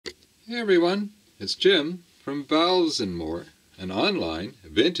Hey everyone, it's Jim from Valves and More, an online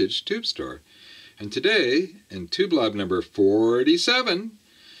vintage tube store. And today, in Tube Lab number 47,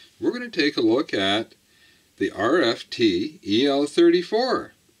 we're going to take a look at the RFT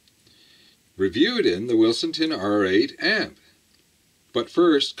EL34, reviewed in the Willsenton R8 amp. But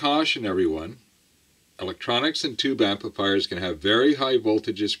first, caution everyone, electronics and tube amplifiers can have very high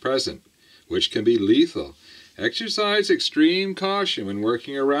voltages present, which can be lethal. Exercise extreme caution when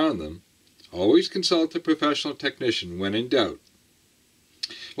working around them. Always consult a professional technician when in doubt.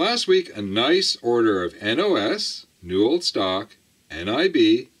 Last week, a nice order of NOS, new old stock,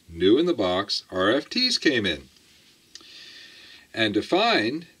 NIB, new in the box, RFTs came in. And to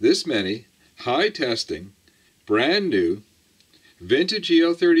find this many high testing, brand new, vintage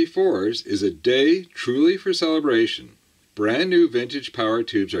EL34s is a day truly for celebration. Brand new vintage power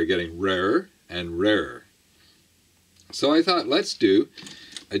tubes are getting rarer and rarer. So I thought, let's do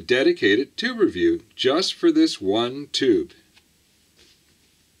a dedicated tube review just for this one tube.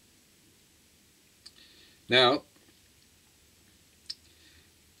 Now,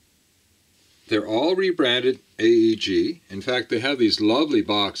 they're all rebranded AEG. In fact, they have these lovely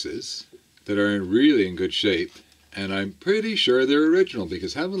boxes that are really in good shape, and I'm pretty sure they're original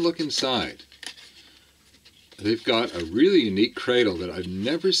because have a look inside. They've got a really unique cradle that I've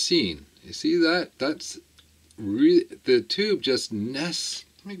never seen. You see that? That's really, the tube just nests.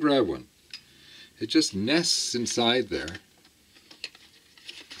 Let me grab one. It just nests inside there.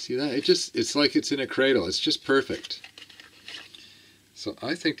 See that? It's like it's in a cradle. It's just perfect. So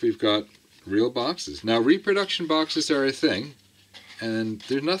I think we've got real boxes. Now, reproduction boxes are a thing, and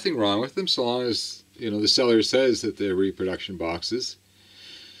there's nothing wrong with them so long as, the seller says that they're reproduction boxes.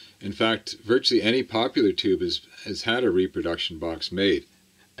 In fact, virtually any popular tube has had a reproduction box made.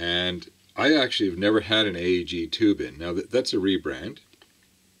 And I actually have never had an AEG tube in. Now, that's a rebrand.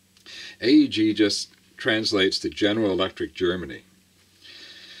 AEG just translates to General Electric Germany.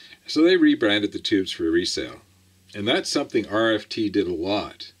 So they rebranded the tubes for resale. And that's something RFT did a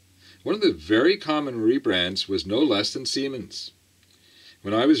lot. One of the very common rebrands was no less than Siemens.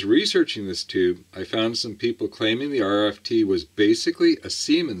 When I was researching this tube, I found some people claiming the RFT was basically a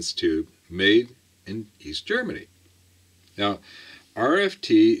Siemens tube made in East Germany. Now,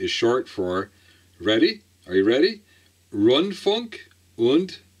 RFT is short for, ready? Are you ready? Rundfunk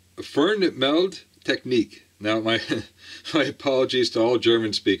und Fernmeldtechnik. Now, my apologies to all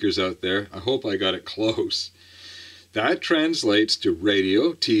German speakers out there. I hope I got it close. That translates to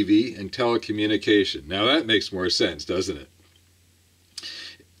radio, TV, and telecommunication. Now, that makes more sense, doesn't it?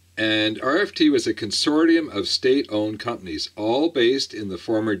 And RFT was a consortium of state-owned companies, all based in the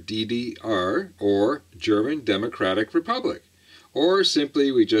former DDR, or German Democratic Republic. Or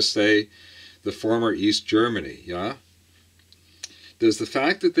simply, we just say, the former East Germany, yeah? Does the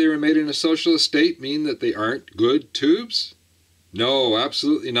fact that they were made in a socialist state mean that they aren't good tubes? No,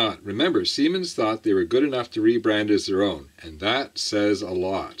 absolutely not. Remember, Siemens thought they were good enough to rebrand as their own, and that says a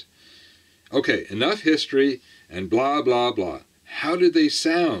lot. Okay, enough history and blah, blah, blah. How did they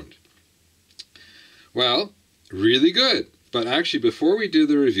sound? Well, really good. But actually, before we do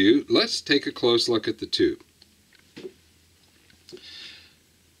the review, let's take a close look at the tube.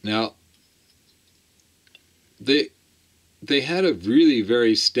 Now, they had a really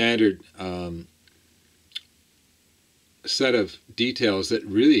very standard set of details that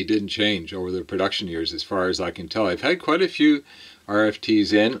really didn't change over the production years as far as I can tell. I've had quite a few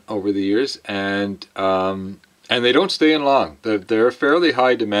RFTs in over the years, and they don't stay in long. They're a fairly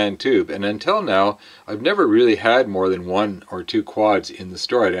high demand tube, and until now I've never really had more than one or two quads in the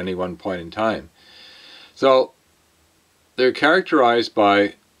store at any one point in time. So they're characterized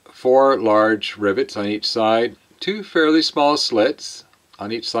by 4 large rivets on each side, 2 fairly small slits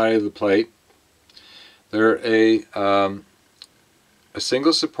on each side of the plate. They're a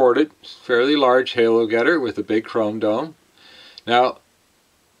single supported, fairly large halo getter with a big chrome dome. Now,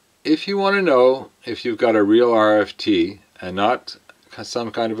 if you want to know if you've got a real RFT and not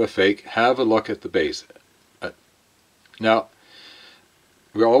some kind of a fake, have a look at the base. Now,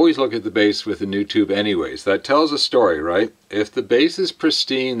 we always look at the base with a new tube anyways. That tells a story, right? If the base is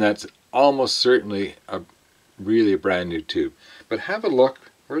pristine, that's almost certainly really a brand new tube. But have a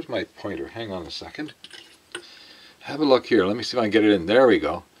look. Where's my pointer? Hang on a second. Have a look here. Let me see if I can get it in. There we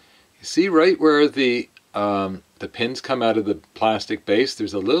go. You see right where the pins come out of the plastic base?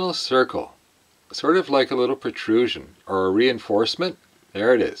 There's a little circle, sort of like a little protrusion or a reinforcement.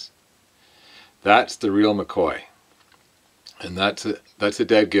 There it is. That's the real McCoy. And that's a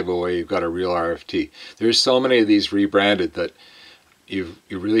dead giveaway. You've got a real RFT. There's so many of these rebranded that you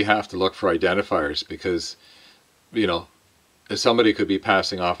really have to look for identifiers because, somebody could be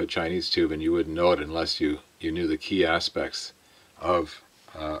passing off a Chinese tube and you wouldn't know it unless you knew the key aspects of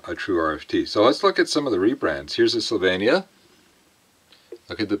a true RFT. So let's look at some of the rebrands. Here's a Slovenia.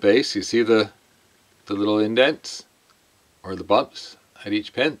 Look at the base. You see the little indents or the bumps at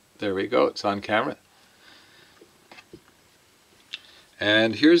each pin. There we go. It's on camera.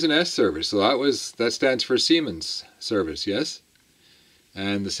 And here's an S service. So that stands for Siemens service, yes?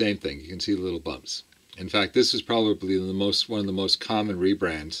 And the same thing. You can see the little bumps. In fact, this is probably one of the most common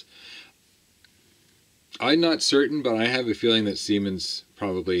rebrands. I'm not certain, but I have a feeling that Siemens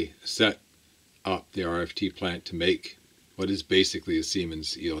probably set up the RFT plant to make what is basically a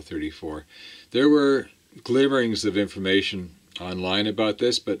Siemens EL34. There were glimmerings of information online about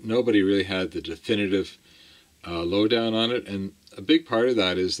this, but nobody really had the definitive lowdown on it. And a big part of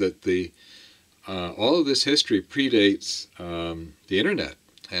that is that all of this history predates the internet,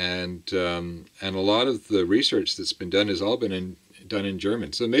 and a lot of the research that's been done has all been done in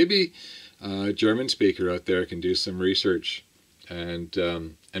German. So maybe a German speaker out there can do some research and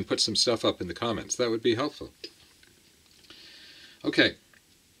put some stuff up in the comments. That would be helpful. Okay,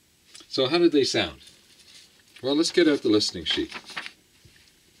 so how did they sound? Well, let's get out the listening sheet.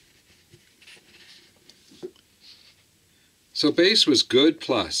 So bass was good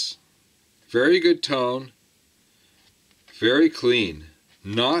plus, very good tone, very clean,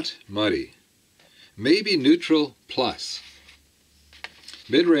 not muddy, maybe neutral plus.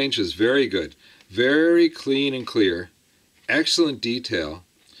 Mid-range is very good, very clean and clear, excellent detail,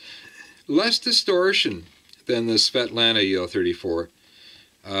 less distortion than the Svetlana EL34,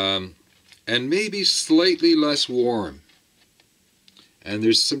 and maybe slightly less warm. And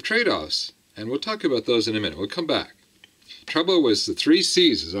there's some trade-offs, and we'll talk about those in a minute. We'll come back. Trouble was the 3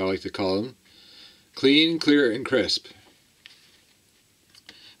 C's, as I like to call them: clean, clear, and crisp.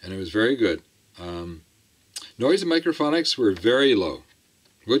 And it was very good. Noise and microphonics were very low,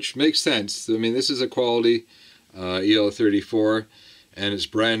 which makes sense. I mean, this is a quality EL34, and it's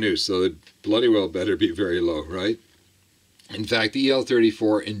brand new, so it bloody well better be very low, right? In fact, the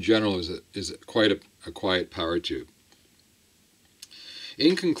EL34 in general is quite a quiet power tube.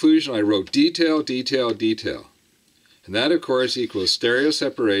 In conclusion, I wrote detail, detail, detail. And that, of course, equals stereo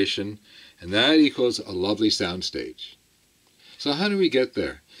separation, and that equals a lovely soundstage. So how do we get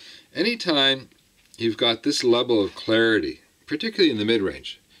there? Anytime you've got this level of clarity, particularly in the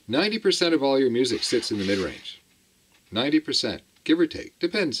mid-range, 90% of all your music sits in the mid-range. 90%, give or take.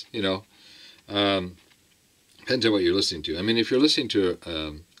 Depends, depends on what you're listening to. I mean, if you're listening to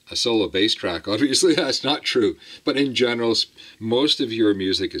a solo bass track, obviously that's not true. But in general, most of your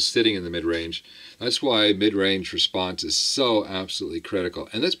music is sitting in the mid-range. That's why mid-range response is so absolutely critical.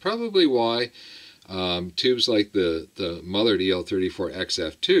 And that's probably why tubes like the Mullard EL34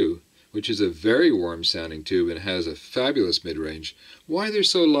 XF2, which is a very warm sounding tube and has a fabulous mid-range, why they're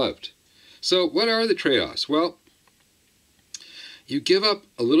so loved. So what are the trade-offs? Well, you give up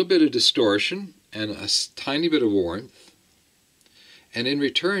a little bit of distortion and a tiny bit of warmth, and in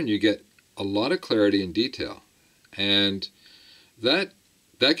return you get a lot of clarity and detail. And that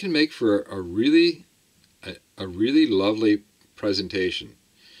can make for a really lovely presentation.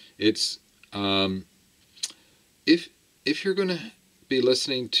 It's if you're going to be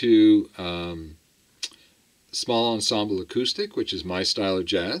listening to small ensemble acoustic, which is my style of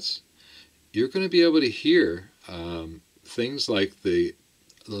jazz, you're going to be able to hear things like the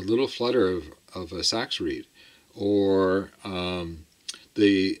little flutter of a sax reed, or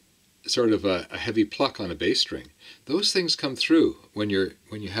the sort of a heavy pluck on a bass string. Those things come through when you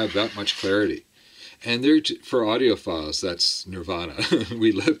have that much clarity. And they're, for audiophiles, that's nirvana.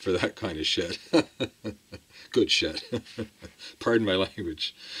 We live for that kind of shit. Good shit. Pardon my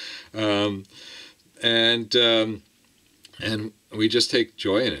language. And we just take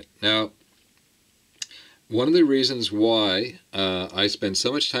joy in it. Now, one of the reasons why I spend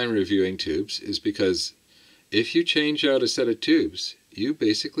so much time reviewing tubes is because if you change out a set of tubes, you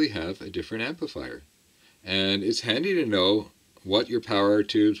basically have a different amplifier. And it's handy to know what your power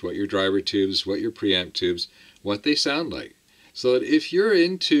tubes, what your driver tubes, what your preamp tubes, what they sound like. So that if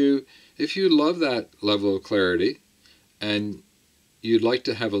you love that level of clarity and you'd like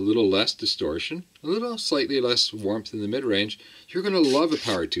to have a little less distortion, a little slightly less warmth in the mid-range, you're going to love a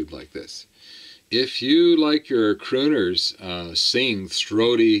power tube like this. If you like your crooners sing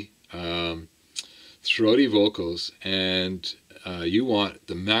throaty vocals, and you want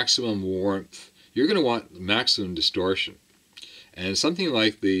the maximum warmth, you're going to want maximum distortion. And something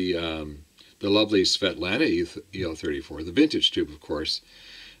like the lovely Svetlana EL34, the vintage tube, of course,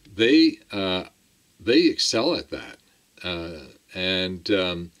 they excel at that. And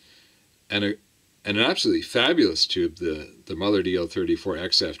and an absolutely fabulous tube, the Mullard EL34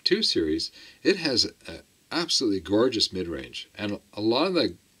 XF2 series. It has an absolutely gorgeous mid-range, and a lot of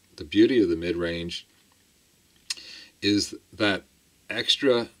the beauty of the mid-range is that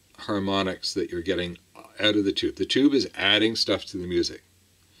extra harmonics that you're getting out of the tube. The tube is adding stuff to the music.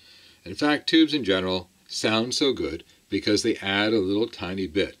 In fact, tubes in general sound so good because they add a little tiny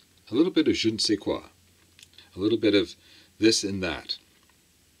bit, a little bit of je ne sais quoi, a little bit of this and that.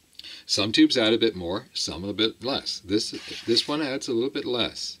 Some tubes add a bit more, some a bit less. This one adds a little bit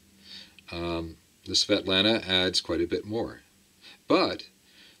less. The Svetlana adds quite a bit more. But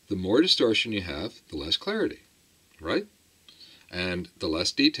the more distortion you have, the less clarity, right? And the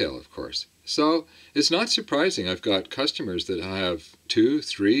less detail, of course. So it's not surprising. I've got customers that have 2,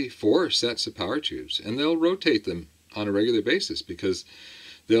 3, 4 sets of power tubes, and they'll rotate them on a regular basis because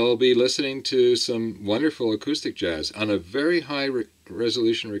they'll be listening to some wonderful acoustic jazz on a very high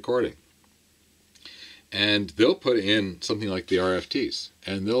resolution recording. And they'll put in something like the RFTs,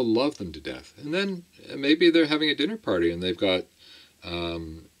 and they'll love them to death. And then maybe they're having a dinner party and they've got,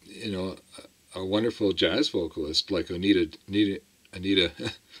 you know, a wonderful jazz vocalist like Anita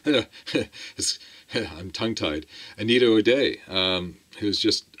I'm tongue-tied, Anita O'Day, who's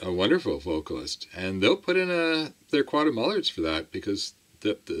just a wonderful vocalist. And they'll put in their quad of Mullards for that because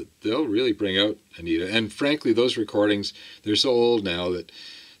they'll really bring out Anita. And frankly, those recordings, they're so old now that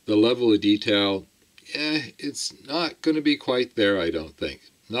the level of detail, it's not going to be quite there, I don't think.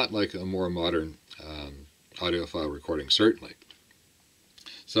 Not like a more modern audiophile recording, certainly.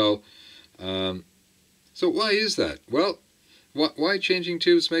 So why is that? Well, why changing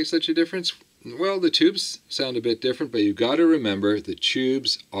tubes makes such a difference? Well, the tubes sound a bit different, but you've got to remember the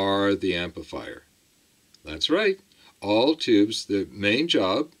tubes are the amplifier. That's right. All tubes, the main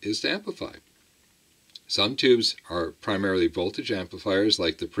job is to amplify. Some tubes are primarily voltage amplifiers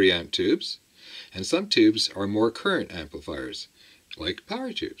like the preamp tubes, and some tubes are more current amplifiers like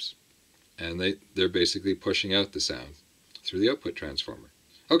power tubes. And they're basically pushing out the sound through the output transformer.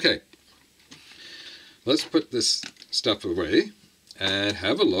 Okay, let's put this stuff away and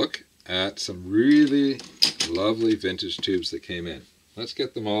have a look at some really lovely vintage tubes that came in. Let's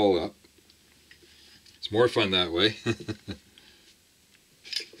get them all up. It's more fun that way.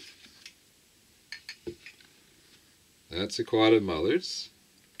 That's a quad of Mullards.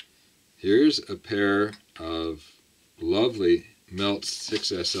 Here's a pair of lovely Meltz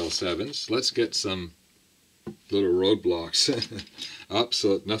 6SL7s. Let's get some little roadblocks up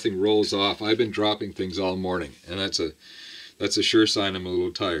so nothing rolls off. I've been dropping things all morning, and that's a sure sign I'm a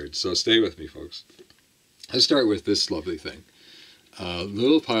little tired. So stay with me, folks. Let's start with this lovely thing. A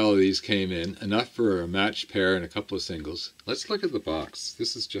little pile of these came in, enough for a matched pair and a couple of singles. Let's look at the box.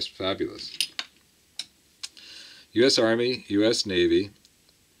 This is just fabulous. U.S. Army, U.S. Navy.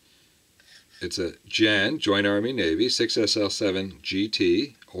 It's a JAN, Joint Army Navy, 6SL7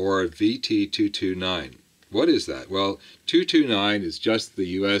 GT, or VT229. What is that? Well, 229 is just the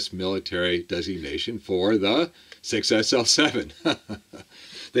U.S. military designation for the 6SL7.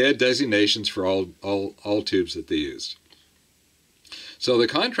 They had designations for all tubes that they used. So the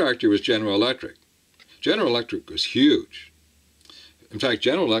contractor was General Electric. General Electric was huge. In fact,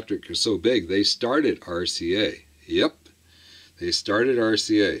 General Electric was so big, they started RCA. Yep, they started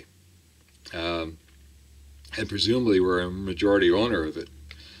RCA. And presumably were a majority owner of it.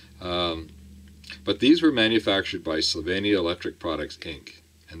 But these were manufactured by Slovenia Electric Products, Inc.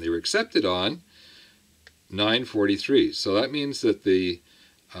 And they were accepted on 9/43. So that means that the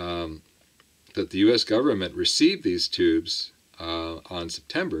U.S. government received these tubes on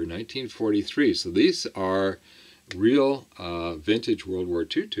September 1943. So these are real vintage World War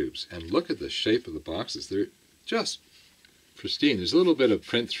II tubes. And look at the shape of the boxes. They're just pristine. There's a little bit of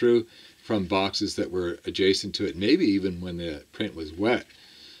print through from boxes that were adjacent to it, maybe even when the print was wet.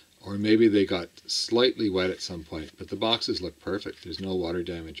 Or maybe they got slightly wet at some point, but the boxes look perfect. There's no water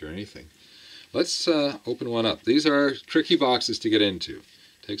damage or anything. Let's open one up. These are tricky boxes to get into.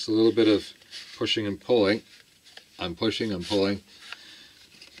 Takes a little bit of pushing and pulling. I'm pushing, I'm pulling.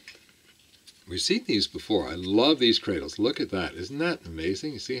 We've seen these before. I love these cradles. Look at that. Isn't that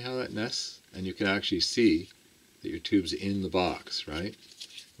amazing? You see how that nests? And you can actually see that your tube's in the box, right?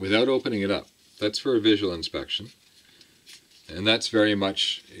 Without opening it up. That's for a visual inspection. And that's very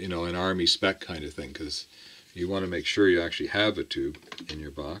much, you know, an Army spec kind of thing, because you want to make sure you actually have a tube in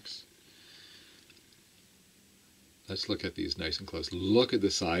your box. Let's look at these nice and close. Look at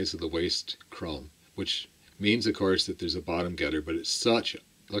the size of the waste chrome, which means, of course, that there's a bottom getter, but it's such,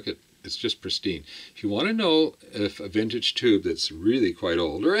 look at, it's just pristine. If you want to know if a vintage tube that's really quite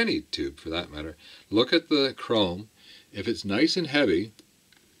old, or any tube for that matter, look at the chrome. If it's nice and heavy,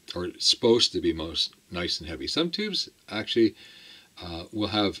 or it's supposed to be most nice and heavy. Some tubes actually will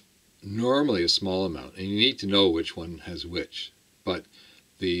have normally a small amount, and you need to know which one has which. But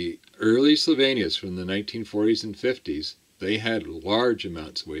the early Sylvanias from the 1940s and 50s, they had large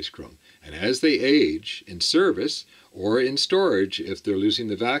amounts of waste chrome. And as they age in service or in storage, if they're losing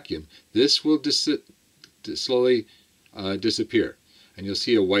the vacuum, this will slowly disappear. And you'll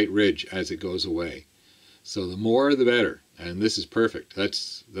see a white ridge as it goes away. So the more the better. And this is perfect.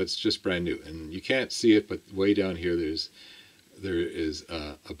 That's just brand new. And you can't see it, but way down here there is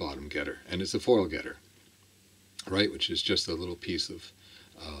a bottom getter. And it's a foil getter, right? Which is just a little piece of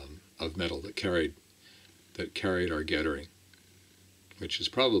metal that carried our gettering, which is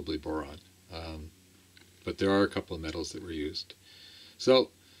probably boron. But there are a couple of metals that were used. So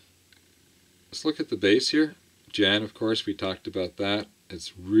let's look at the base here. Jan, of course, we talked about that.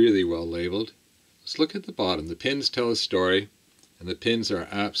 It's really well labeled. Let's look at the bottom. The pins tell a story, and the pins are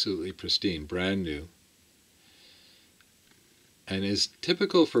absolutely pristine, brand new. And is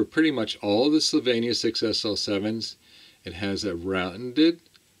typical for pretty much all the Sylvania 6SL7s. It has a rounded,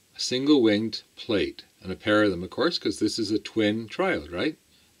 single-winged plate, and a pair of them, of course, because this is a twin triode, right?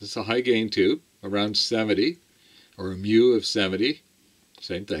 This is a high-gain tube, around 70, or a mu of 70,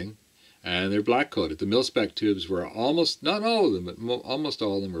 same thing. And they're black-coated. The mil-spec tubes were almost, not all of them, but almost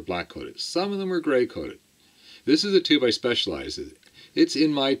all of them were black-coated. Some of them were gray-coated. This is a tube I specialize in. It's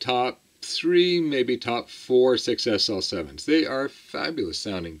in my top 3, maybe top 4 6SL7s. They are fabulous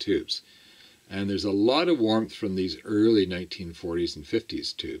sounding tubes. And there's a lot of warmth from these early 1940s and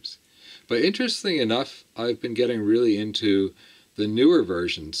 50s tubes. But interestingly enough, I've been getting really into the newer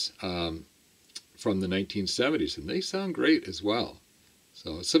versions from the 1970s, and they sound great as well.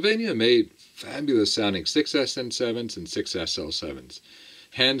 So Sylvania made fabulous sounding 6SN7s and 6SL7s.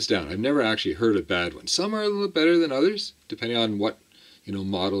 Hands down. I've never actually heard a bad one. Some are a little better than others, depending on what,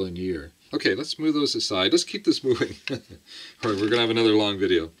 model and year. Okay, let's move those aside. Let's keep this moving. All right, we're going to have another long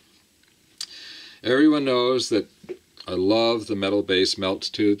video. Everyone knows that I love the metal base Melts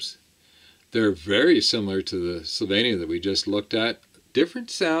tubes. They're very similar to the Sylvania that we just looked at.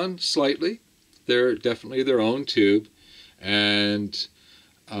 Different sound slightly. They're definitely their own tube. And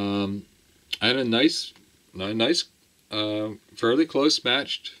a nice, fairly close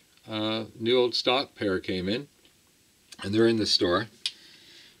matched new old stock pair came in, and they're in the store.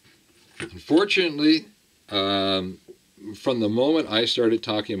 Unfortunately, from the moment I started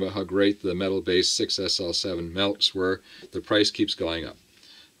talking about how great the metal-based 6SL7 Melts were, the price keeps going up,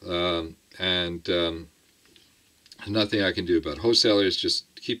 and nothing I can do about it. Wholesalers just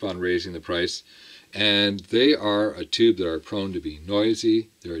keep on raising the price. And they are a tube that are prone to be noisy.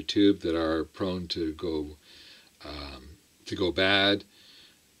 They're a tube that are prone to go bad.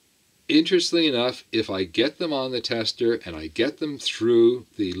 Interestingly enough, if I get them on the tester and I get them through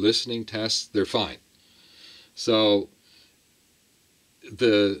the listening tests, they're fine. So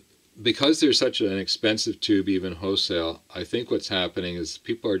because they're such an expensive tube, even wholesale, I think what's happening is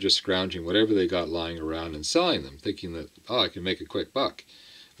people are just scrounging whatever they got lying around and selling them, thinking that, oh, I can make a quick buck.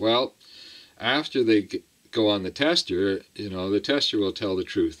 Well, after they go on the tester, the tester will tell the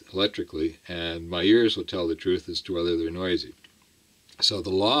truth electrically, and my ears will tell the truth as to whether they're noisy. So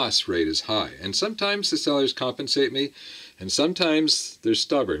the loss rate is high. And sometimes the sellers compensate me, and sometimes they're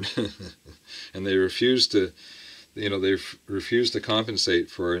stubborn, and they refuse to, refuse to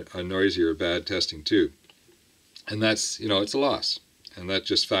compensate for a noisy or bad testing tube. And that's, it's a loss. And that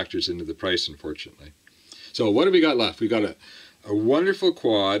just factors into the price, unfortunately. So what have we got left? We got a wonderful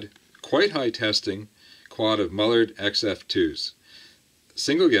quad, quite high testing quad of Mullard XF2s.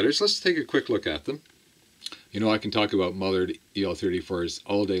 Single getters. Let's take a quick look at them. I can talk about Mullard EL34s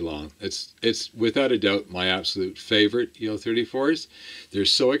all day long. It's without a doubt my absolute favorite EL34s. They're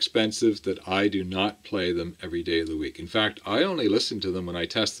so expensive that I do not play them every day of the week. In fact, I only listen to them when I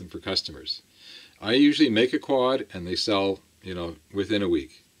test them for customers. I usually make a quad and they sell, within a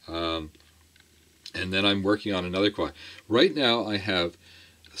week. And then I'm working on another quad. Right now I have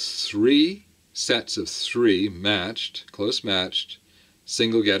 3 sets of 3 matched, close matched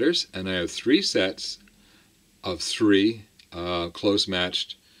single getters, and I have 3 sets of 3 close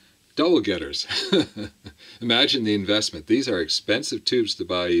matched double getters. Imagine the investment. These are expensive tubes to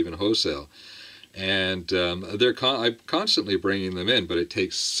buy even wholesale, and I'm constantly bringing them in, but it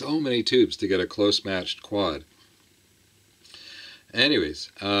takes so many tubes to get a close matched quad.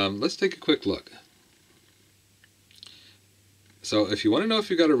 Anyways, let's take a quick look. So if you want to know if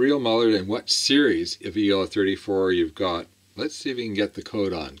you've got a real Mullard and what series of EL34 you've got, let's see if we can get the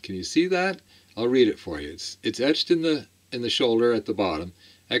code on. Can you see that? I'll read it for you. It's etched in the shoulder at the bottom.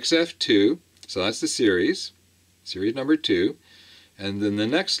 XF2, so that's the series number 2. And then the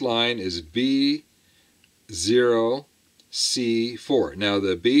next line is B0C4. Now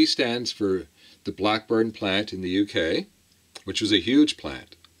the B stands for the blackburn plant in the UK, which was a huge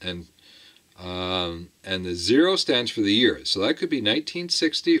plant. And the 0 stands for the year. So that could be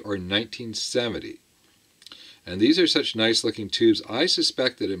 1960 or 1970. And these are such nice looking tubes. I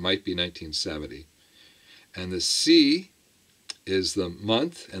suspect that it might be 1970. And the C is the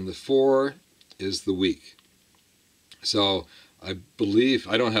month and the 4 is the week. So I believe,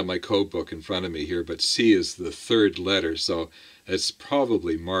 I don't have my code book in front of me here, but C is the third letter. So it's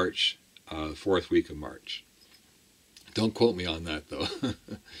probably March, 4th week of March. Don't quote me on that though.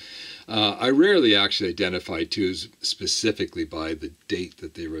 I rarely actually identify tubes specifically by the date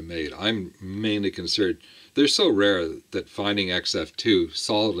that they were made. I'm mainly concerned, they're so rare that finding XF2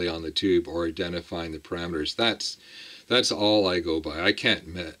 solidly on the tube or identifying the parameters, that's all I go by. I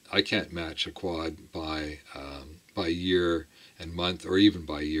can't match a quad by year and month, or even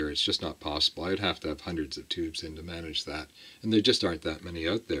by year. It's just not possible. I'd have to have hundreds of tubes in to manage that, and there just aren't that many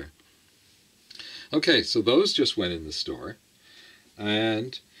out there. Okay, so those just went in the store,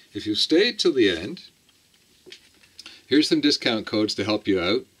 and if you stayed till the end, here's some discount codes to help you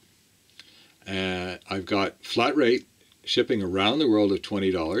out. I've got flat rate shipping around the world of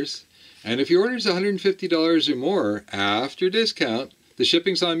 $20. And if your order is $150 or more after discount, the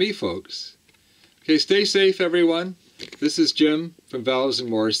shipping's on me, folks. Okay, stay safe, everyone. This is Jim from Valves &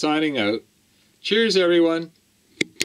 More signing out. Cheers, everyone.